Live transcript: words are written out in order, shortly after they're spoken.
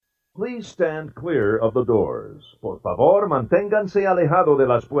Please stand clear of the doors. Por favor, manténganse alejado de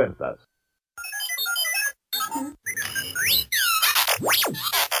las puertas.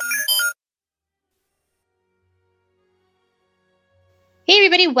 Hey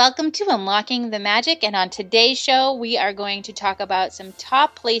everybody, welcome to Unlocking the Magic, and on today's show we are going to talk about some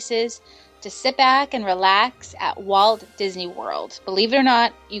top places to sit back and relax at Walt Disney World. Believe it or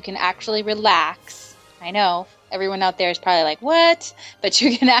not, you can actually relax. I know, everyone out there is probably like, what? But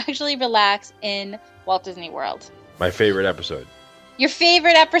you can actually relax in Walt Disney World. My favorite episode. Your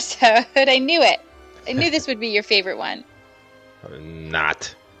favorite episode. I knew it. I knew this would be your favorite one.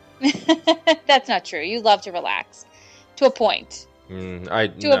 Not. That's not true. You love to relax. To a point. I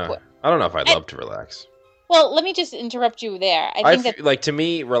don't know if I'd love to relax. Well, let me just interrupt you there. I think that to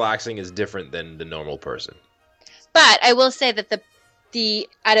me, relaxing is different than the normal person. But I will say that the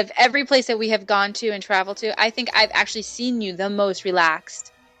out of every place that we have gone to and traveled to, I think I've actually seen you the most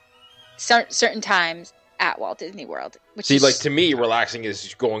relaxed certain times at Walt Disney World. To me, relaxing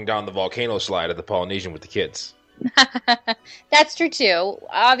is going down the volcano slide at the Polynesian with the kids. That's true too.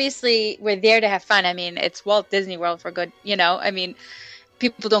 Obviously, we're there to have fun. I mean, it's Walt Disney World for good, I mean,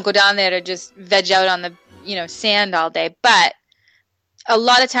 people don't go down there to just veg out on the, sand all day. But a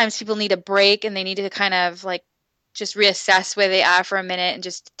lot of times people need a break and they need to kind of like just reassess where they are for a minute and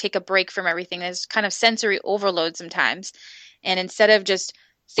just take a break from everything. There's kind of sensory overload sometimes. And instead of just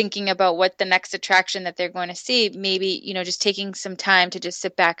thinking about what the next attraction that they're going to see, maybe, just taking some time to just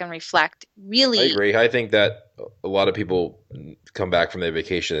sit back and reflect. Really, I agree. I think that a lot of people come back from their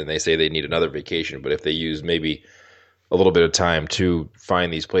vacation and they say they need another vacation, but if they use maybe a little bit of time to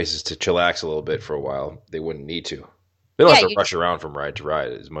find these places to chillax a little bit for a while, they wouldn't need to. They don't have to rush around from ride to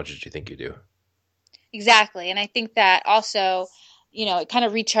ride as much as you think you do. Exactly. And I think that also, it kind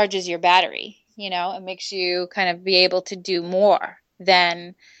of recharges your battery, it makes you kind of be able to do more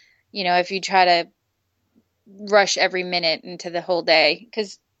than, if you try to rush every minute into the whole day.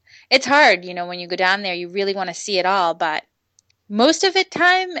 Because it's hard, when you go down there, you really want to see it all. But most of the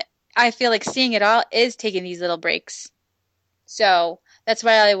time, I feel like seeing it all is taking these little breaks. So that's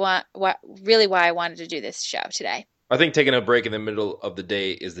why I wanted to do this show today. I think taking a break in the middle of the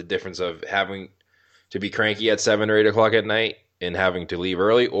day is the difference of having to be cranky at 7 or 8 o'clock at night and having to leave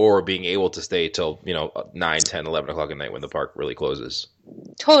early, or being able to stay till 9, 10, 11 o'clock at night when the park really closes.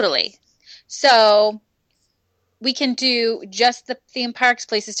 Totally. So we can do just the theme parks,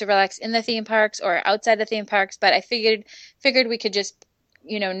 places to relax in the theme parks or outside the theme parks, but I figured we could just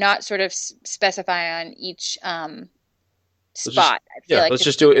not sort of specify on each spot. Let's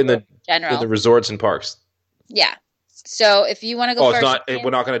just do it in the resorts and parks. Yeah. So if you want to go first, we're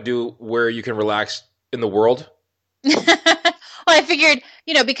not going to do where you can relax in the world. Well, I figured,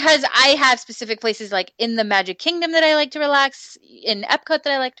 because I have specific places like in the Magic Kingdom that I like to relax, in Epcot that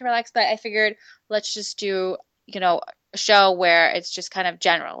I like to relax, but I figured let's just do, a show where it's just kind of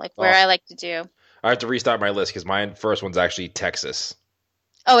general, like where I like to do. I have to restart my list because my first one's actually Texas.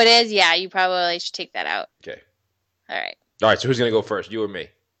 Oh, it is? Yeah, you probably should take that out. Okay. All right. So who's going to go first, you or me?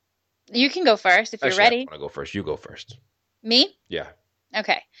 You can go first if you're ready. I want to go first. You go first. Me? Yeah.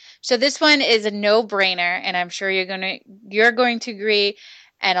 Okay. So this one is a no-brainer, and I'm sure you're going to agree,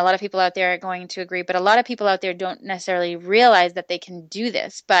 and a lot of people out there are going to agree, but a lot of people out there don't necessarily realize that they can do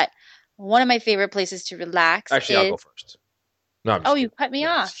this. But one of my favorite places to relax Actually, I'll go first. No, I'm just you cut me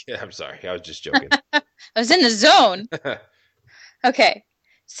off. Yeah, I'm sorry. I was just joking. I was in the zone. Okay.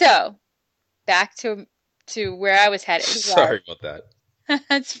 So back to where I was headed. Sorry about that.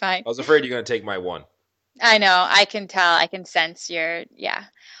 That's fine. I was afraid you're going to take my one. I know. I can tell. I can sense yeah.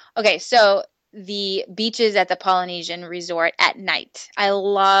 Okay, so the beaches at the Polynesian Resort at night. I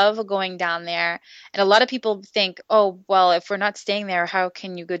love going down there. And a lot of people think, oh, well, if we're not staying there, how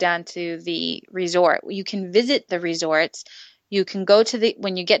can you go down to the resort? You can visit the resorts. You can go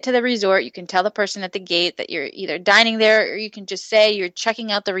when you get to the resort, you can tell the person at the gate that you're either dining there, or you can just say you're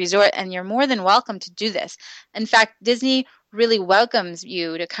checking out the resort, and you're more than welcome to do this. In fact, Disney really welcomes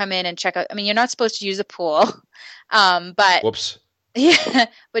you to come in and check out. I mean, you're not supposed to use a pool, but whoops. Yeah,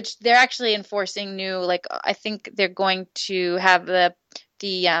 which they're actually enforcing new. Like, I think they're going to have the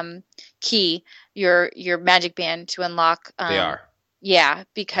key your magic band to unlock. They are. Yeah,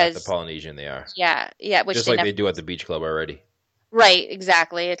 because at the Polynesian they are. Yeah. Which just like they do at the beach club already. Right,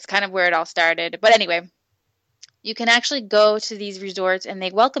 exactly. It's kind of where it all started. But anyway, you can actually go to these resorts and they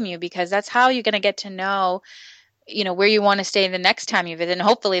welcome you, because that's how you're going to get to know, where you want to stay the next time you visit. And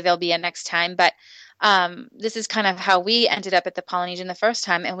hopefully there'll be a next time. But this is kind of how we ended up at the Polynesian the first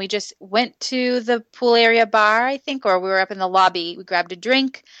time. And we just went to the pool area bar, I think, or we were up in the lobby. We grabbed a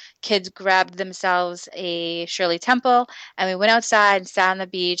drink, kids grabbed themselves a Shirley Temple, and we went outside and sat on the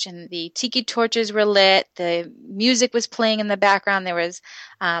beach, and the tiki torches were lit. The music was playing in the background. There was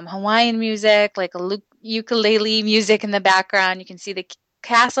Hawaiian music, like a ukulele music in the background. You can see the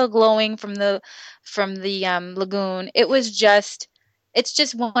castle glowing from the lagoon. It's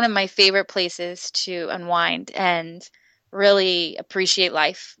just one of my favorite places to unwind and really appreciate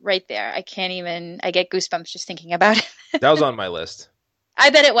life right there. I get goosebumps just thinking about it. That was on my list. I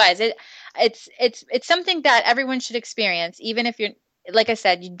bet it was. It's something that everyone should experience, even if you're, like I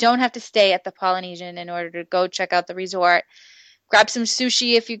said, you don't have to stay at the Polynesian in order to go check out the resort. Grab some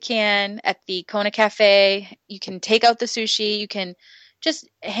sushi if you can at the Kona Cafe. You can take out the sushi. You can just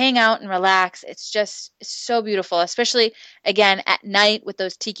hang out and relax. It's so beautiful, especially, again, at night with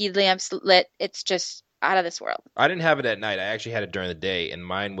those tiki lamps lit. It's just out of this world. I didn't have it at night. I actually had it during the day, and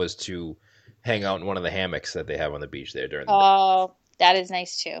mine was to hang out in one of the hammocks that they have on the beach there during the day. Oh, that is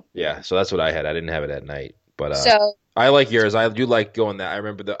nice too. Yeah, so that's what I had. I didn't have it at night. But so I like yours. I do like going there. I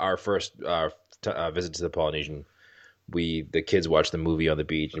remember our first visit to the Polynesian. The kids watched the movie on the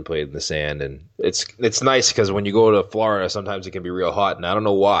beach and played in the sand, and it's nice because when you go to Florida, sometimes it can be real hot, and I don't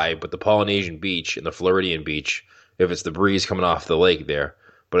know why, but the Polynesian beach and the Floridian beach, if it's the breeze coming off the lake there,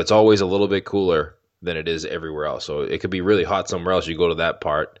 but it's always a little bit cooler than it is everywhere else. So it could be really hot somewhere else. You go to that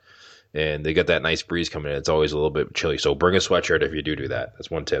part, and they get that nice breeze coming in. It's always a little bit chilly. So bring a sweatshirt if you do that.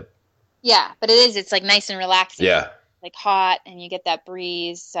 That's one tip. Yeah, but it's like nice and relaxing. Yeah, like hot, and you get that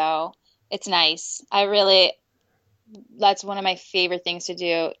breeze, so it's nice. That's one of my favorite things to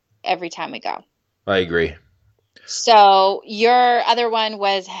do every time we go. I agree. So your other one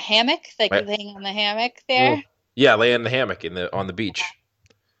was hammock, like laying on the hammock there? Well, yeah, lay in the hammock on the beach.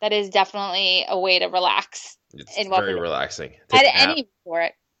 That is definitely a way to relax. It's very relaxing. At any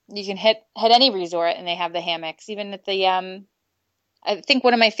resort. You can hit any resort and they have the hammocks. Even at the I think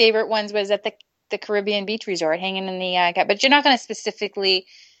one of my favorite ones was at the Caribbean Beach Resort, hanging in the but you're not going to specifically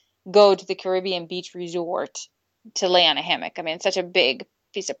go to the Caribbean Beach Resort to lay on a hammock. I mean, it's such a big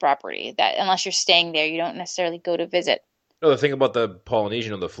piece of property that unless you're staying there, you don't necessarily go to visit. No, the thing about the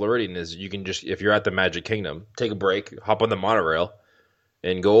Polynesian or the Floridian is you can just, if you're at the Magic Kingdom, take a break, hop on the monorail,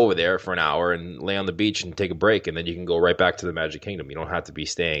 and go over there for an hour and lay on the beach and take a break, and then you can go right back to the Magic Kingdom. You don't have to be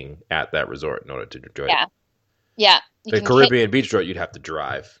staying at that resort in order to enjoy it. Yeah. The Caribbean Beach Resort, you'd have to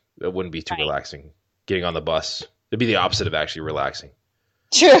drive. It wouldn't be too relaxing. Getting on the bus. It'd be the opposite of actually relaxing.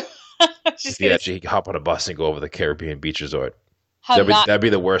 True. If you actually hop on a bus and go over the Caribbean Beach Resort. That'd be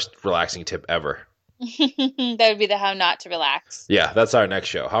the worst relaxing tip ever. That would be the how not to relax. Yeah, that's our next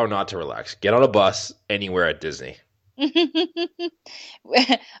show. How not to relax. Get on a bus anywhere at Disney.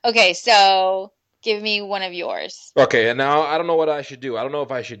 Okay, so give me one of yours. Okay, and now I don't know what I should do. I don't know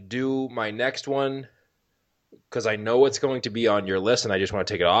if I should do my next one because I know it's going to be on your list and I just want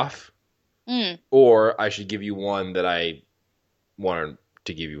to take it off. Or I should give you one that I wanted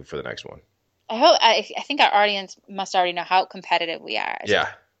to give you for the next one. I think our audience must already know how competitive we are. Yeah.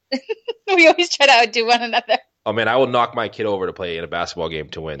 We always try to outdo one another. Oh, man, I will knock my kid over to play in a basketball game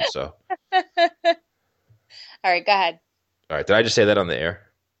to win, so. All right, go ahead. All right, did I just say that on the air?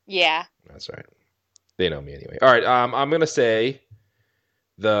 Yeah. That's all right. They know me anyway. All right, I'm going to say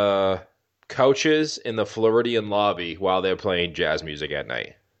the couches in the Floridian lobby while they're playing jazz music at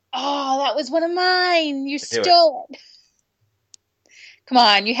night. Oh, that was one of mine. You stole it. Come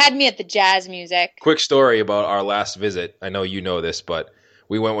on, you had me at the jazz music. Quick story about our last visit. I know you know this, but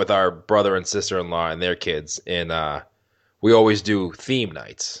we went with our brother and sister-in-law and their kids, and we always do theme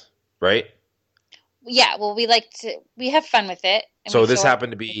nights, right? Yeah, well, we have fun with it. So this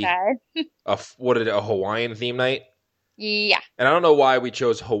happened to be a Hawaiian theme night? Yeah. And I don't know why we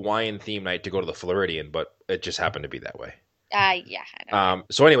chose Hawaiian theme night to go to the Floridian, but it just happened to be that way. Yeah. I know.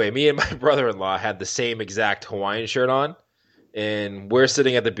 So anyway, me and my brother-in-law had the same exact Hawaiian shirt on, and we're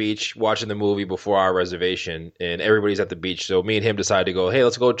sitting at the beach watching the movie before our reservation, and everybody's at the beach. So me and him decided to go, hey,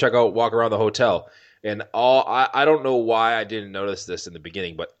 let's go walk around the hotel. And I don't know why I didn't notice this in the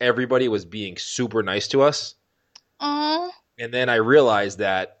beginning, but everybody was being super nice to us. Aww. And then I realized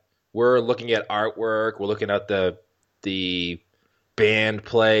that we're looking at artwork, we're looking at the band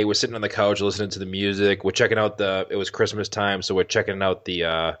play, we're sitting on the couch listening to the music, we're checking out it was Christmas time, so we're checking out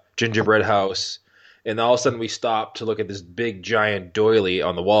the gingerbread house. And all of a sudden we stop to look at this big giant doily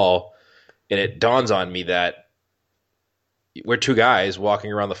on the wall, and it dawns on me that we're two guys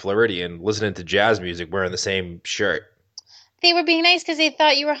walking around the Floridian listening to jazz music wearing the same shirt. They were being nice because they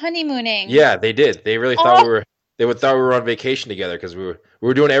thought you were honeymooning. Yeah, they did. They really thought we were on vacation together because we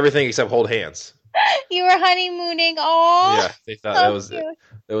were doing everything except hold hands. You were honeymooning. Oh, Yeah, they thought so cute.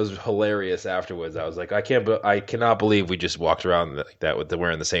 that was hilarious. Afterwards, I was like, I cannot believe we just walked around like that with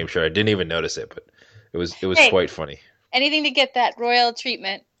wearing the same shirt. I didn't even notice it, but it was Hey, quite funny. anything to get that royal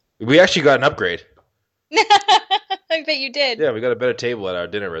treatment. We actually got an upgrade. I bet you did. Yeah, we got a better table at our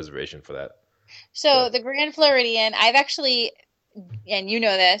dinner reservation for that. So the Grand Floridian, I've actually, and you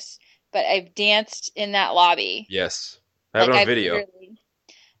know this, but I've danced in that lobby. Yes, I have it on video.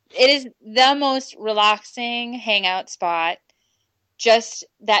 It is the most relaxing hangout spot. Just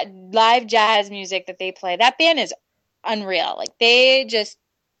that live jazz music that they play. That band is unreal. Like they just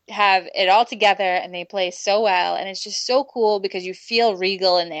have it all together and they play so well. And it's just so cool because you feel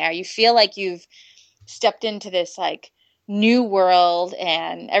regal in there. You feel like you've stepped into this like new world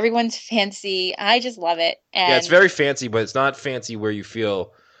and everyone's fancy. I just love it. And Yeah, it's very fancy, but it's not fancy where you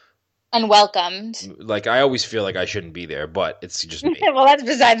feel unwelcomed. like I always feel like I shouldn't be there, but it's just me. Well, that's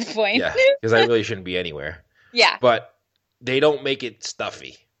besides the point. Yeah, because I really shouldn't be anywhere. Yeah. But they don't make it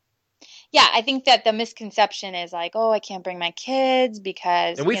stuffy. Yeah, I think that the misconception is like, oh, I can't bring my kids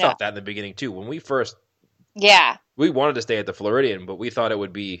because. And we thought that in the beginning too. When we first. Yeah. We wanted to stay at the Floridian, but we thought it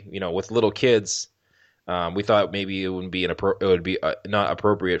would be, with little kids. We thought maybe it wouldn't be it would be not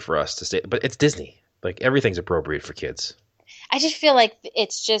appropriate for us to stay. But it's Disney. Like everything's appropriate for kids. I just feel like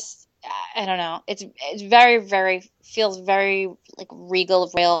it's just. I don't know. It's very, very feels very like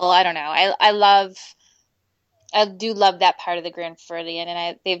regal, royal. I don't know. I do love that part of the Grand Floridian,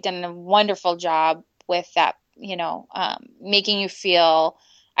 and they've done a wonderful job with that. Making you feel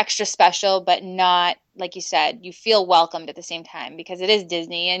extra special, but not like you said. You feel welcomed at the same time because it is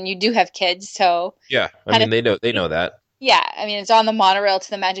Disney, and you do have kids. So yeah, I mean they know that. Yeah, I mean it's on the monorail to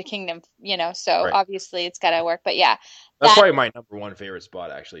the Magic Kingdom. So right. Obviously it's got to work. But yeah. That's probably my number one favorite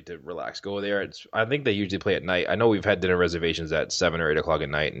spot, actually, to relax. Go there. I think they usually play at night. I know we've had dinner reservations at 7 or 8 o'clock at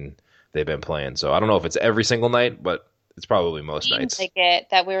night, and they've been playing. So I don't know if it's every single night, but it's probably most nights. Like it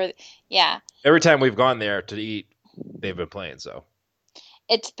that we were, yeah. Every time we've gone there to eat, they've been playing. So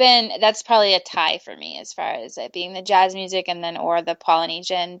that's probably a tie for me as far as it being the jazz music and then or the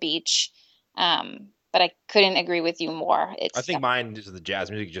Polynesian beach. But I couldn't agree with you more. I think mine is the jazz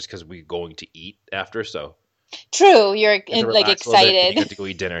music just because we're going to eat after. So. True, you're like excited. You get to go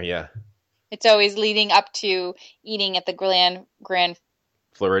eat dinner, yeah. It's always leading up to eating at the Grand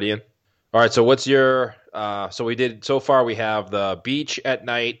Floridian. All right, so what's your? So we have the beach at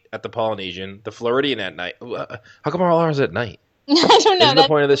night at the Polynesian, the Floridian at night. How come all ours at night? I don't know. Isn't the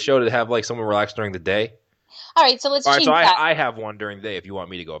point of this show to have like someone relax during the day? All right, so let's change that. I have one during the day. If you want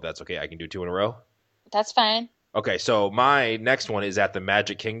me to go, if that's okay, I can do 2 in a row. That's fine. Okay, so my next one is at the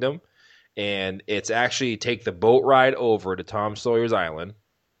Magic Kingdom. And it's actually take the boat ride over to Tom Sawyer's Island,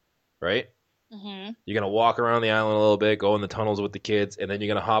 right? Mm-hmm. You're going to walk around the island a little bit, go in the tunnels with the kids, and then you're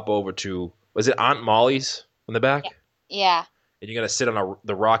going to hop over to, was it Aunt Molly's in the back? Yeah. And you're going to sit on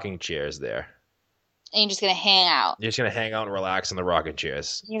the rocking chairs there. And you're just going to hang out. You're just going to hang out and relax on the rocking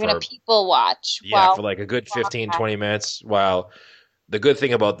chairs. You're going to people watch. Yeah, for like a good 15, 20 minutes. While the good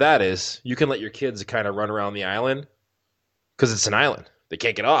thing about that is you can let your kids kind of run around the island because it's an island. They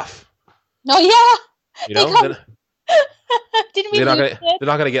can't get off. Oh yeah, they're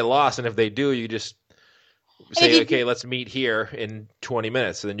not going to get lost, and if they do, you just say, "Okay, let's meet here in 20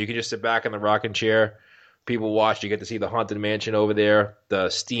 minutes." And then you can just sit back in the rocking chair. People watch. You get to see the Haunted Mansion over there,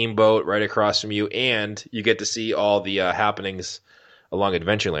 the steamboat right across from you, and you get to see all the happenings along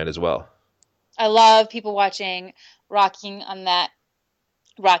Adventureland as well. I love people watching rocking on that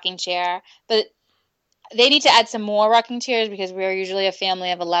rocking chair, but. They need to add some more rocking chairs because we're usually a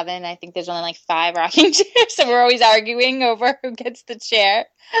family of 11. I think there's only like 5 rocking chairs, so we're always arguing over who gets the chair.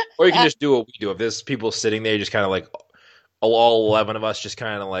 Or you can just do what we do. If there's people sitting there, just kind of like all 11 of us just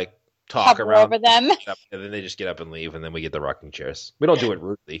kind of like talk around over them. And then they just get up and leave, and then we get the rocking chairs. We don't do it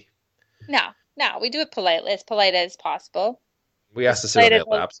rudely. No, we do it politely, as polite as possible. We ask to sit on their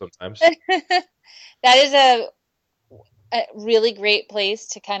lap sometimes. That is a really great place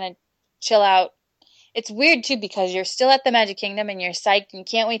to kind of chill out. It's weird, too, because you're still at the Magic Kingdom and you're psyched and you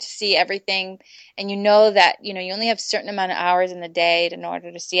can't wait to see everything. And you know that, you only have a certain amount of hours in the day in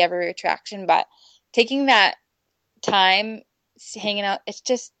order to see every attraction. But taking that time, hanging out, it's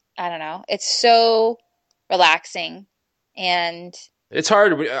just, I don't know. It's so relaxing. And it's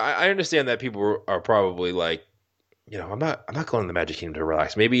hard. I understand that people are probably like, I'm not going to the Magic Kingdom to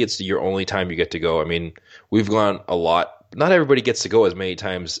relax. Maybe it's your only time you get to go. I mean, we've gone a lot. Not everybody gets to go as many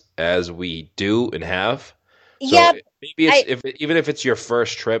times as we do and have. So yeah, maybe even if it's your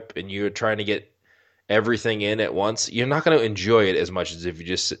first trip and you're trying to get everything in at once, you're not going to enjoy it as much as if you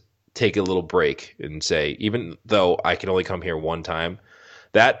just take a little break and say, even though I can only come here one time,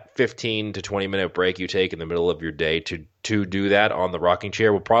 that 15 to 20 minute break you take in the middle of your day to do that on the rocking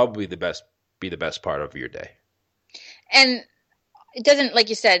chair will probably be the best part of your day. And it doesn't, like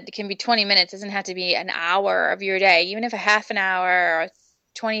you said, it can be 20 minutes. It doesn't have to be an hour of your day. Even if a half an hour or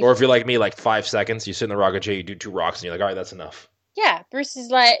 20. Or if you're like me, like 5 seconds, you sit in the rocking chair, you do 2 rocks, and you're like, all right, that's enough. Yeah, Bruce is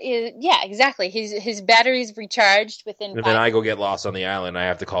like, yeah, exactly. His battery's recharged within And 5 then I go get lost on the island. I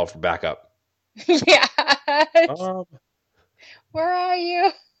have to call for backup. Yeah. Um, Where are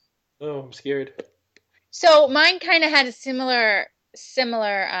you? oh, I'm scared. So mine kind of had a similar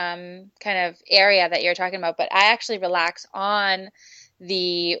kind of area that you're talking about, but I actually relax on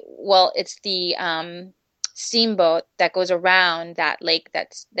it's the steamboat that goes around that lake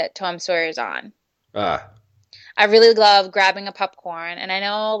that Tom Sawyer's on. I really love grabbing a popcorn, and I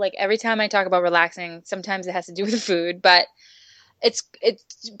know like every time I talk about relaxing, sometimes it has to do with food, but it's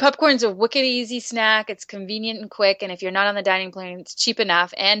popcorn's a wicked easy snack. It's convenient and quick, and if you're not on the dining plan, it's cheap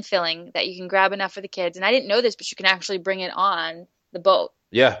enough and filling that you can grab enough for the kids. And I didn't know this, but you can actually bring it on the boat.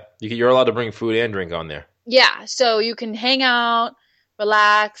 Yeah, you're allowed to bring food and drink on there. Yeah, so you can hang out,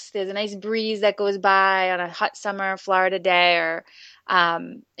 relax. There's a nice breeze that goes by on a hot summer Florida day, or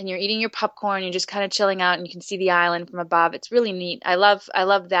and you're eating your popcorn. You're just kind of chilling out, and you can see the island from above. It's really neat. I love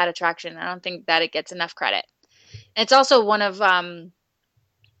that attraction. I don't think that it gets enough credit. And it's also one of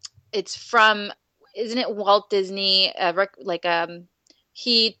it's from, isn't it Walt Disney?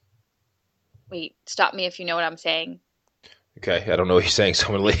 Wait, stop me if you know what I'm saying. Okay, I don't know what you're saying, so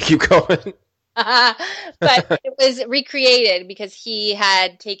I'm going to let you keep going. But it was recreated because he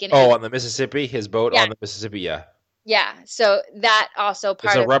had taken. On the Mississippi, his boat on the Mississippi, yeah. Yeah, so that also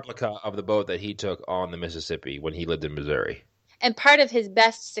it's a replica of the boat that he took on the Mississippi when he lived in Missouri. And part of his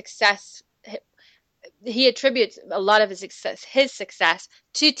best success, he attributes a lot of his success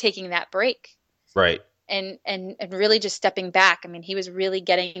to taking that break. Right. And really just stepping back. I mean, he was really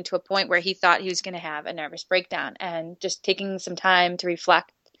getting to a point where he thought he was going to have a nervous breakdown, and just taking some time to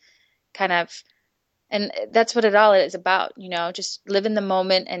reflect kind of, and that's what it all is about, just live in the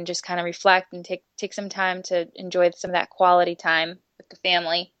moment and just kind of reflect and take some time to enjoy some of that quality time with the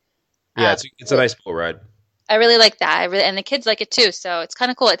family. Yeah, it's a nice boat ride. I really like that. And the kids like it too, so it's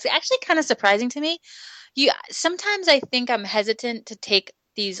kind of cool. It's actually kind of surprising to me. Sometimes I think I'm hesitant to take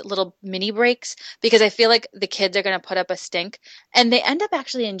these little mini breaks because I feel like the kids are going to put up a stink, and they end up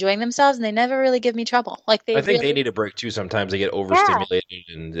actually enjoying themselves, and they never really give me trouble. I think they need a break too. Sometimes they get overstimulated,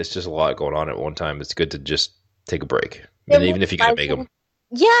 and it's just a lot going on at one time. It's good to just take a break, and even if you got to make them.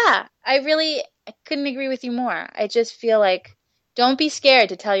 Yeah, I couldn't agree with you more. I just feel like, don't be scared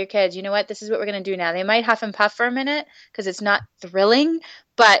to tell your kids, you know what, this is what we're going to do now. They might huff and puff for a minute because it's not thrilling,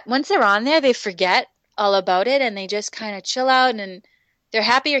 but once they're on there, they forget all about it, and they just kind of chill out, and they're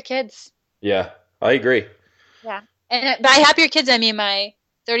happier kids. Yeah, I agree. Yeah. And by happier kids, I mean my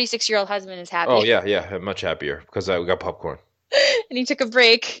 36-year-old husband is happy. Oh, yeah. I'm much happier because we got popcorn. And he took a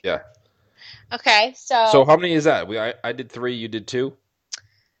break. Yeah. Okay, so... So how many is that? I did 3, you did 2?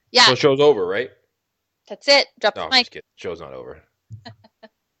 Yeah. So show's over, right? That's it. Drop the mic. Just kidding. Show's not over.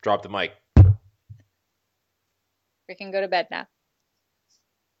 Drop the mic. We can go to bed now.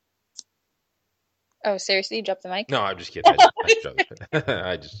 Oh, seriously? Drop the mic? No, I'm just kidding.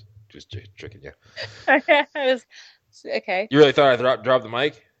 I just tricking you. Okay. You really thought I dropped the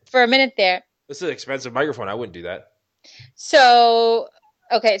mic? For a minute there. This is an expensive microphone. I wouldn't do that. So,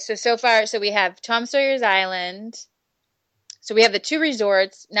 okay. So far, we have Tom Sawyer's Island. So we have the 2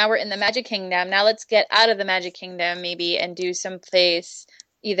 resorts. Now we're in the Magic Kingdom. Now let's get out of the Magic Kingdom maybe and do someplace,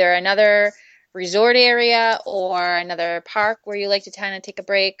 either another resort area or another park where you like to kind of take a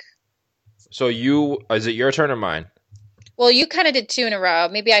break. So is it your turn or mine? Well, you kind of did 2 in a row.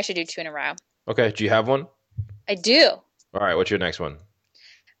 Maybe I should do 2 in a row. Okay. Do you have one? I do. All right. What's your next one?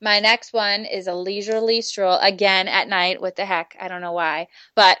 My next one is a leisurely stroll, again at night. What the heck? I don't know why.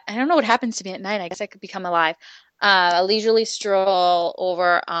 But I don't know what happens to me at night. I guess I could become alive. A leisurely stroll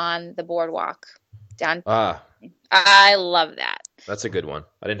over on the boardwalk down. I love that. That's a good one.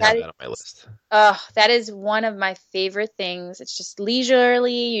 I didn't have that on my list. Oh, that is one of my favorite things. It's just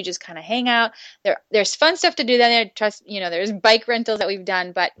leisurely. You just kind of hang out. There's fun stuff to do down there. There's bike rentals that we've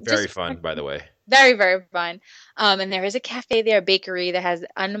done, but very fun, by the way. Very, very fun. And there is a cafe there, a bakery that has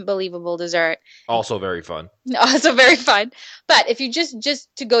unbelievable dessert. Also very fun. Also very fun. But if you just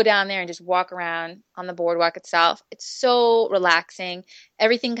to go down there and just walk around on the boardwalk itself, it's so relaxing.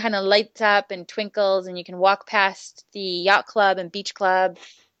 Everything kind of lights up and twinkles, and you can walk past the yacht club and beach club.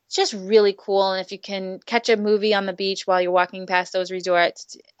 It's just really cool. And if you can catch a movie on the beach while you're walking past those resorts,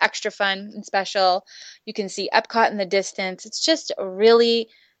 it's extra fun and special. You can see Epcot in the distance. It's just a really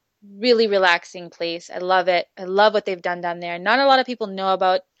really relaxing place. I love it. I love what they've done down there. Not a lot of people know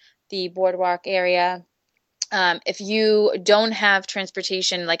about the boardwalk area. If you don't have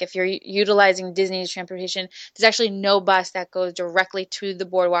transportation, like if you're utilizing Disney's transportation, there's actually no bus that goes directly to the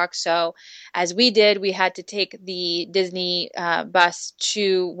boardwalk. So, as we did, we had to take the Disney bus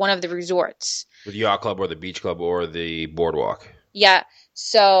to one of the resorts. With the yacht club or the beach club or the boardwalk. Yeah.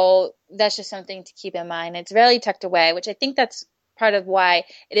 So that's just something to keep in mind. It's really tucked away, which I think that's part of why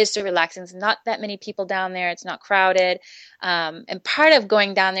it is so relaxing. It's not that many people down there. It's not crowded. And part of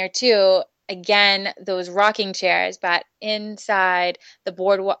going down there too, again, those rocking chairs, but inside the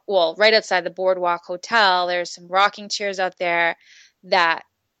boardwalk, well, right outside the boardwalk hotel, there's some rocking chairs out there that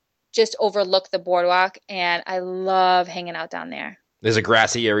just overlook the boardwalk. And I love hanging out down there. There's a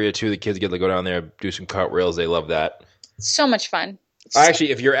grassy area too. The kids get to go down there, do some cartwheels. They love that. So much fun.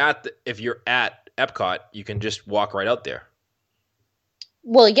 Actually, if you're at Epcot, you can just walk right out there.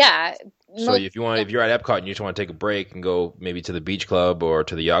 Well, yeah. So if you're at Epcot and you just want to take a break and go maybe to the beach club or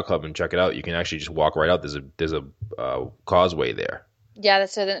to the yacht club and check it out, you can actually just walk right out. There's a causeway there. Yeah,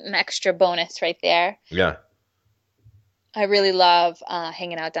 that's an extra bonus right there. Yeah. I really love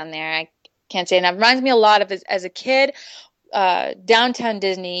hanging out down there. I can't say enough. It reminds me a lot of as a kid. Downtown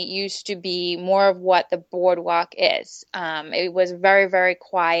Disney used to be more of what the boardwalk is. It was very, very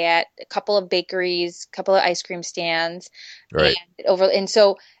quiet. A couple of bakeries, a couple of ice cream stands, right? And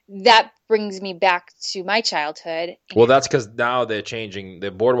so that brings me back to my childhood. Well, that's because now they're changing the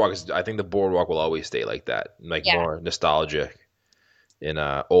boardwalk. I think the boardwalk will always stay like that, more nostalgic in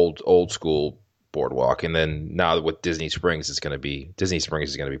old school boardwalk. And then now with Disney Springs, is going to be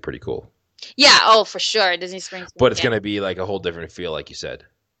pretty cool. Yeah, oh, for sure. Disney Springs. But it's going to be like a whole different feel, like you said.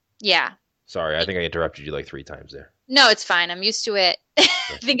 Yeah. Sorry, I think I interrupted you like 3 times there. No, it's fine. I'm used to it.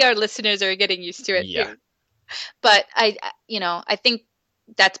 I think our listeners are getting used to it too. But I think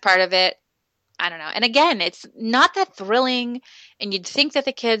that's part of it. I don't know. And again, it's not that thrilling. And you'd think that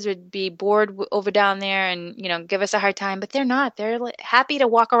the kids would be bored over down there and, give us a hard time, but they're not. They're happy to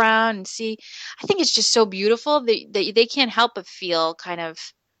walk around and see. I think it's just so beautiful. They can't help but feel kind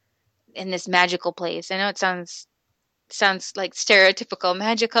of in this magical place. I know it sounds like stereotypical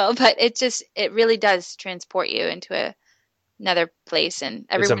magical, but it really does transport you into another place. And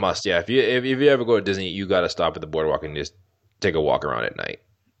it's a must. Yeah. If you ever go to Disney, you got to stop at the boardwalk and just take a walk around at night.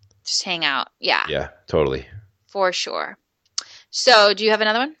 Just hang out. Yeah. Yeah, totally. For sure. So do you have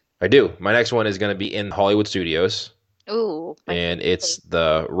another one? I do. My next one is going to be in Hollywood Studios. Ooh. And it's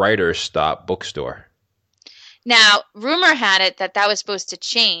the Writer's Stop bookstore. Now, rumor had it that was supposed to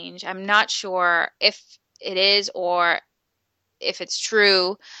change. I'm not sure if it is or if it's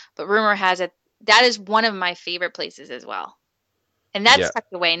true, but rumor has it that is one of my favorite places as well. And that's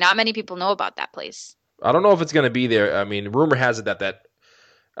tucked away. Not many people know about that place. I don't know if it's going to be there. I mean, rumor has it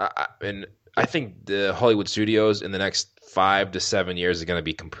and I think the Hollywood Studios in the next 5 to 7 years is going to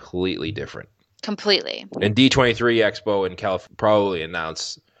be completely different. Completely. And D23 Expo in California probably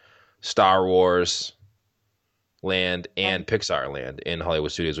announce Star Wars Land and Pixar Land in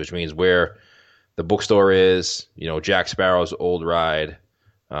Hollywood Studios, which means where the bookstore is, Jack Sparrow's old ride,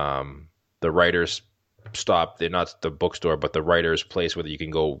 the Writer's Stop. They're not the bookstore, but the Writer's place where you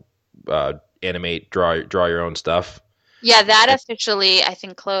can go animate, draw your own stuff. Yeah, that officially I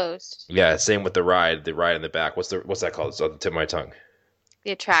think closed. Yeah, same with the ride in the back. What's that called? It's on the tip of my tongue. The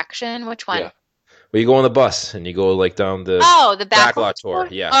attraction? Which one? Yeah. Well, you go on the bus and you go down the the backlot tour.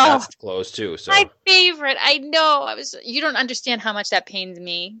 Yeah, that's closed too. So my favorite. I know. You don't understand how much that pains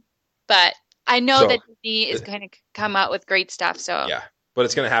me, but I know that Disney is going to come out with great stuff. So yeah, but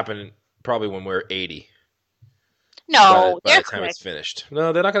it's going to happen probably when we're 80. No, by the time it's finished.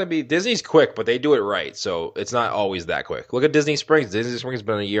 No, they're not going to be. Disney's quick, but they do it right, so it's not always that quick. Look at Disney Springs. Disney Springs has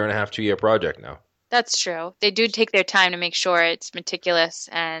been a 1.5 to 2 year project now. That's true. They do take their time to make sure it's meticulous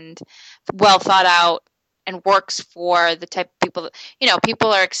and well thought out and works for the type of people.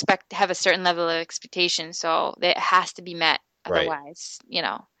 People have a certain level of expectation, so it has to be met. Otherwise,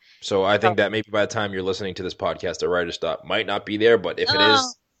 So I think that maybe by the time you're listening to this podcast, the Writer's Stop might not be there, but if it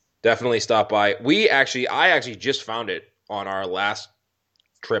is, definitely stop by. I actually just found it on our last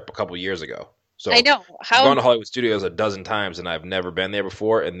trip a couple years ago. So I know. I've gone to Hollywood Studios a dozen times, and I've never been there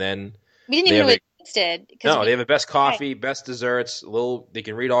before. And then we didn't even know it existed. No, they have the best coffee, best desserts. They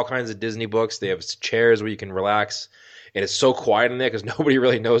can read all kinds of Disney books. They have chairs where you can relax, and it's so quiet in there because nobody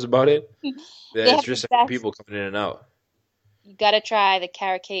really knows about it. It's just people coming in and out. You got to try the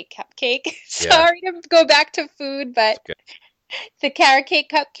carrot cake cupcake. Sorry to go back to food, but the carrot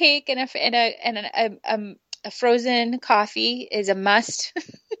cake cupcake and a frozen coffee is a must.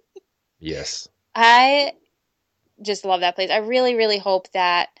 Yes. I just love that place. I really, really hope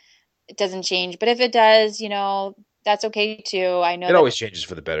that it doesn't change. But if it does, that's okay too. I know It that. always changes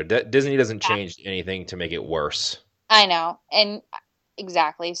for the better. Disney doesn't change anything to make it worse. I know, and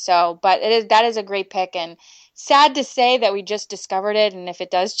exactly. So, but that is a great pick, and sad to say that we just discovered it, and if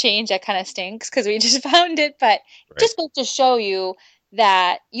it does change, that kind of stinks because we just found it. But Right. just goes to show you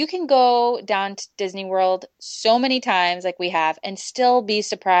that you can go down to Disney World so many times, like we have, and still be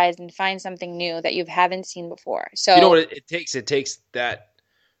surprised and find something new that you haven't seen before. So, You know what it takes? It takes that.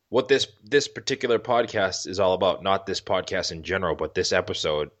 What this particular podcast is all about, not this podcast in general, but this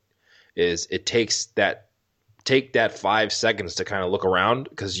episode, is it takes that. Take that 5 seconds to kind of look around,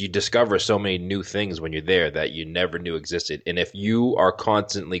 because you discover so many new things when you're there that you never knew existed. And if you are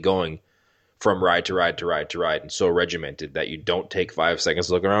constantly going from ride to ride to ride to ride and so regimented that you don't take 5 seconds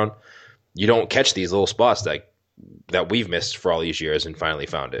to look around, you don't catch these little spots that we've missed for all these years and finally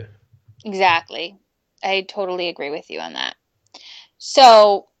found it. exactly. I totally agree with you on that.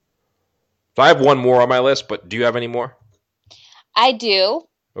 So, So I have one more on my list, but do you have any more? I do,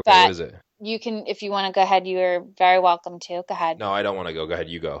 Okay, but what is it? you can, if you want to go ahead, you're very welcome to. Go ahead. No, I don't want to go. Go ahead,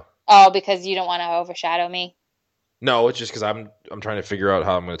 you go. Oh, because you don't want to overshadow me. No, it's just because I'm trying to figure out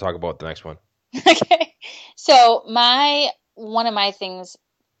how I'm going to talk about the next one. Okay. So one of my things,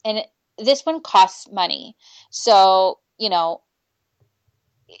 and this one costs money. So,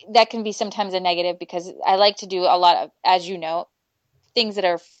 that can be sometimes a negative because I like to do a lot of, as you know, things that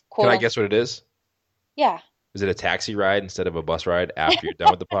are quote. Can I guess what it is? Yeah. Is it a taxi ride instead of a bus ride after you're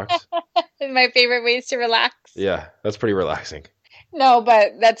done with the parks? My favorite ways to relax. Yeah, that's pretty relaxing. No,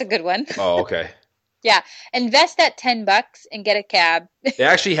 but that's a good one. Oh, okay. Yeah. Invest that $10 and get a cab. They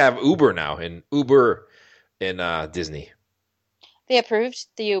actually have Uber now, in Disney. They approved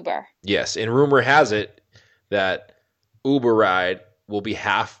the Uber. Yes, and rumor has it that Uber ride will be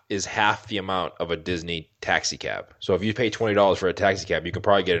half the amount of a Disney taxi cab. So if you pay $20 for a taxi cab, you can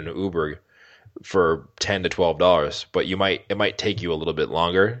probably get an Uber for $10 to $12, but it might take you a little bit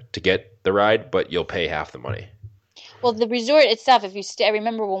longer to get the ride, but you'll pay half the money. Well, the resort itself, if you stay, I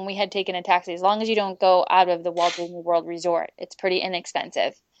remember when we had taken a taxi, as long as you don't go out of the Walt Disney World Resort, it's pretty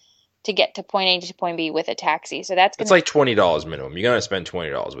inexpensive to get to point A to point B with a taxi. So It's like $20 minimum. You're gonna spend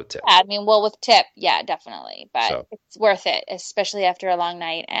 $20 with tip. I mean, well, with tip, yeah, definitely, but So. it's worth it, especially after a long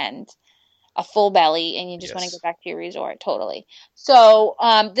night and a full belly, and you just want to Yes. get back to your resort. Totally. So,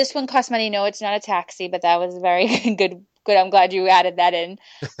 this one costs money. No, it's not a taxi, but that was very good. Good. I'm glad you added that in.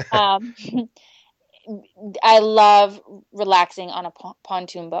 Um, I love relaxing on a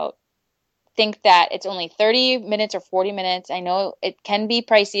pontoon boat. Think that it's only 30 minutes or 40 minutes. I know it can be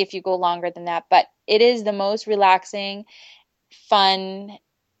pricey if you go longer than that, but it is the most relaxing, fun,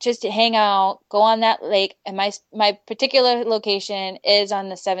 just to hang out, go on that lake. And my particular location is on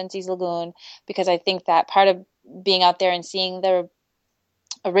the Seven Seas Lagoon, because I think that part of being out there and seeing the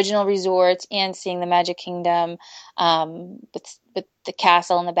original resorts and seeing the Magic Kingdom, with the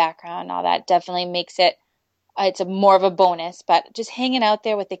castle in the background and all that definitely makes it, it's more of a bonus. But just hanging out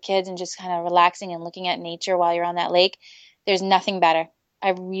there with the kids and just kind of relaxing and looking at nature while you're on that lake, there's nothing better.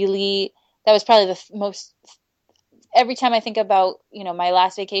 That was probably the most, every time I think about, my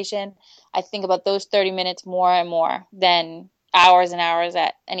last vacation, I think about those 30 minutes more and more than hours and hours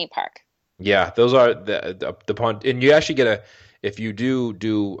at any park. Yeah, those are the pond, and you actually get if you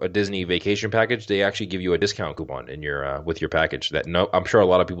do a Disney vacation package, they actually give you a discount coupon in your with your package that I'm sure a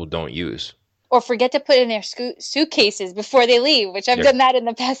lot of people don't use. Or forget to put in their suitcases before they leave, which I've done that in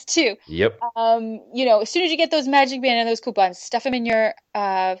the past too. Yep. As soon as you get those Magic Band and those coupons, stuff them in your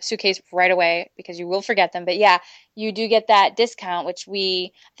suitcase right away, because you will forget them. But yeah, you do get that discount, which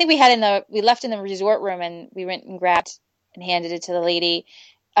I think we left in the resort room, and we went and grabbed and handed it to the lady.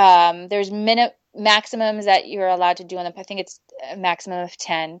 There's maximums that you're allowed to do on I think it's a maximum of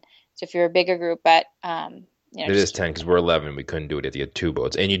 10. So if you're a bigger group, but it is 10 because we're 11. We couldn't do it at the 2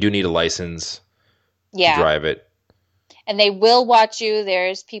 boats, and you do need a license to drive it. And they will watch you.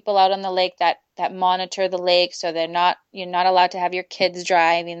 There's people out on the lake that monitor the lake, so you're not allowed to have your kids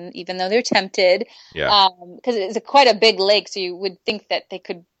drive, even though they're tempted. Yeah. Because it's quite a big lake, so you would think that they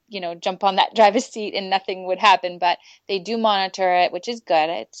could jump on that driver's seat and nothing would happen. But they do monitor it, which is good.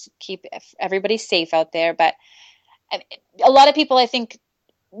 It's keep everybody safe out there. But a lot of people, I think,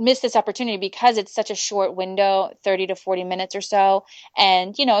 miss this opportunity because it's such a short window, 30 to 40 minutes or so.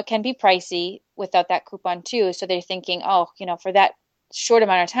 And, it can be pricey without that coupon too. So they're thinking, for that short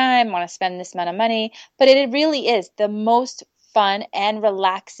amount of time, I want to spend this amount of money. But it really is the most fun and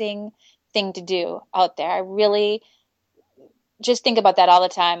relaxing thing to do out there. I really just think about that all the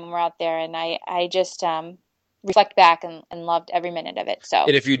time when we're out there. And I just reflect back and loved every minute of it. So,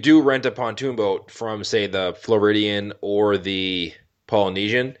 and if you do rent a pontoon boat from, say, the Floridian or the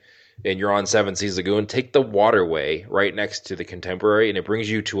Polynesian, and you're on Seven Seas Lagoon, take the waterway right next to the Contemporary, and it brings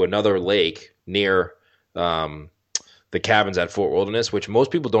you to another lake near the cabins at Fort Wilderness, which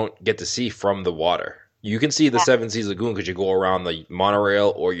most people don't get to see from the water. You can see the Seven Seas Lagoon because you go around the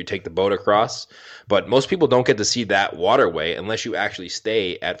monorail or you take the boat across, but most people don't get to see that waterway unless you actually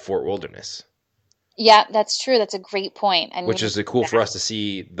stay at Fort Wilderness. Yeah, that's true. That's a great point. Which is cool for us to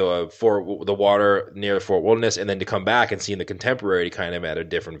see the water near Fort Wilderness, and then to come back and see the Contemporary kind of at a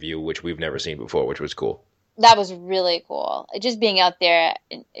different view, which we've never seen before, which was cool. That was really cool. Just being out there,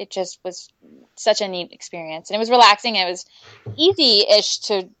 it just was such a neat experience. And it was relaxing. And it was easy-ish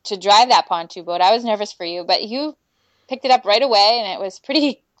to drive that pontoon boat. I was nervous for you, but you picked it up right away, and it was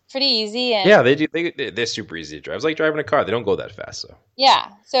pretty easy. And yeah, they're super easy to drive. It's like driving a car. They don't go that fast. So yeah,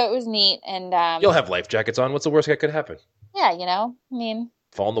 so it was neat. And you'll have life jackets on. What's the worst that could happen? Yeah, I mean...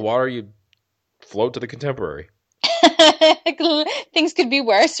 fall in the water, you float to the Contemporary. Things could be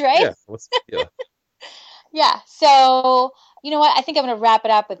worse, right? Yeah. Yeah, so you know what? I think I'm going to wrap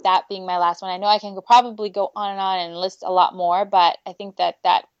it up with that being my last one. I know I can probably go on and list a lot more, but I think I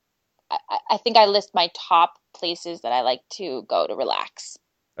think I list my top places that I like to go to relax.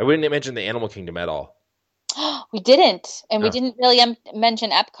 I wouldn't mention the Animal Kingdom at all. We didn't, and we didn't really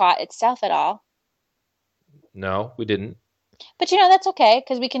mention Epcot itself at all. No, we didn't. But that's okay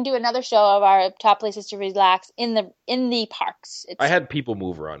because we can do another show of our top places to relax in the parks. I had People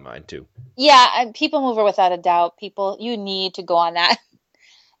Mover on mine too. Yeah, People Mover without a doubt. People, you need to go on that.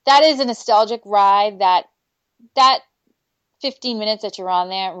 That is a nostalgic ride. That 15 minutes that you're on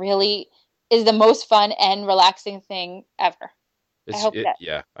there really is the most fun and relaxing thing ever.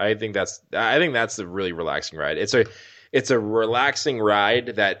 I think that's a really relaxing ride. It's a relaxing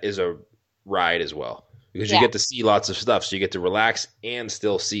ride that is a ride as well. Because you get to see lots of stuff, so you get to relax and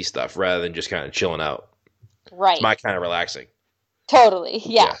still see stuff rather than just kind of chilling out. Right. It's my kind of relaxing. Totally.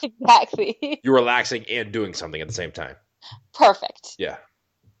 Yeah, exactly. You're relaxing and doing something at the same time. Perfect. Yeah.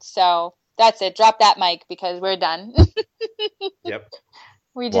 So that's it. Drop that mic because we're done. Yep.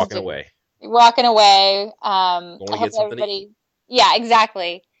 We just walking away. I hope everybody. Yeah,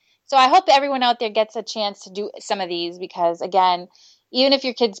 exactly. So I hope everyone out there gets a chance to do some of these because, again, even if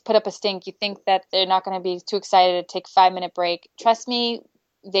your kids put up a stink, you think that they're not going to be too excited to take a 5-minute break. Trust me,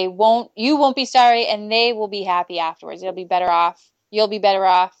 they won't. You won't be sorry, and they will be happy afterwards. They'll be better off. You'll be better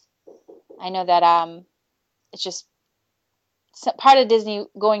off. I know that it's just part of Disney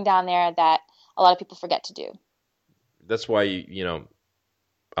going down there that a lot of people forget to do. That's why I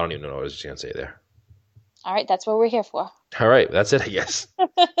don't even know what I was going to say there. All right, that's what we're here for. All right, that's it, I guess. All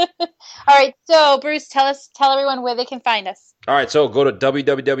right, so Bruce, tell everyone where they can find us. All right, so go to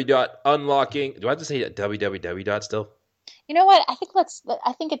www.unlocking. Do I have to say www still? You know what? I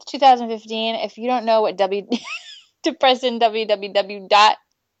think it's 2015. If you don't know what to press in www.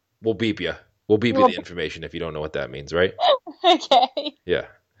 We'll beep you. We'll beep you the information if you don't know what that means, right? Okay. Yeah.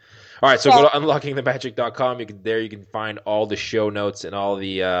 All right, so go to unlockingthemagic.com. You can find all the show notes and all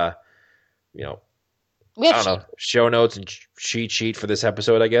the show notes and cheat sheet for this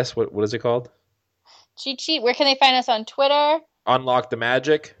episode, I guess. What is it called? Cheat sheet. Where can they find us on Twitter? Unlock the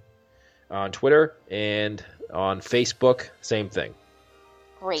Magic on Twitter and on Facebook. Same thing.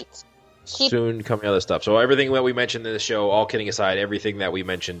 Great. Soon coming other stuff. So everything that we mentioned in the show, all kidding aside, everything that we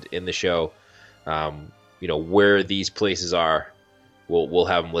mentioned in the show, where these places are, we'll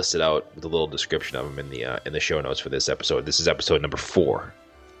have them listed out with a little description of them in the show notes for this episode. This is episode number 4.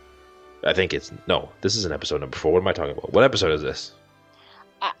 This isn't episode number 4. What am I talking about? What episode is this?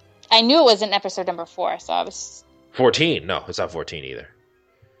 I knew it wasn't episode number 4, so I was... 14? No, it's not 14 either.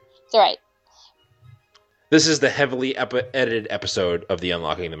 It's all right. This is the heavily edited episode of the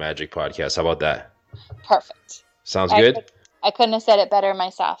Unlocking the Magic podcast. How about that? Perfect. Sounds good? I couldn't have said it better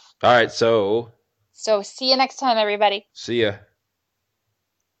myself. All right, so see you next time, everybody. See ya.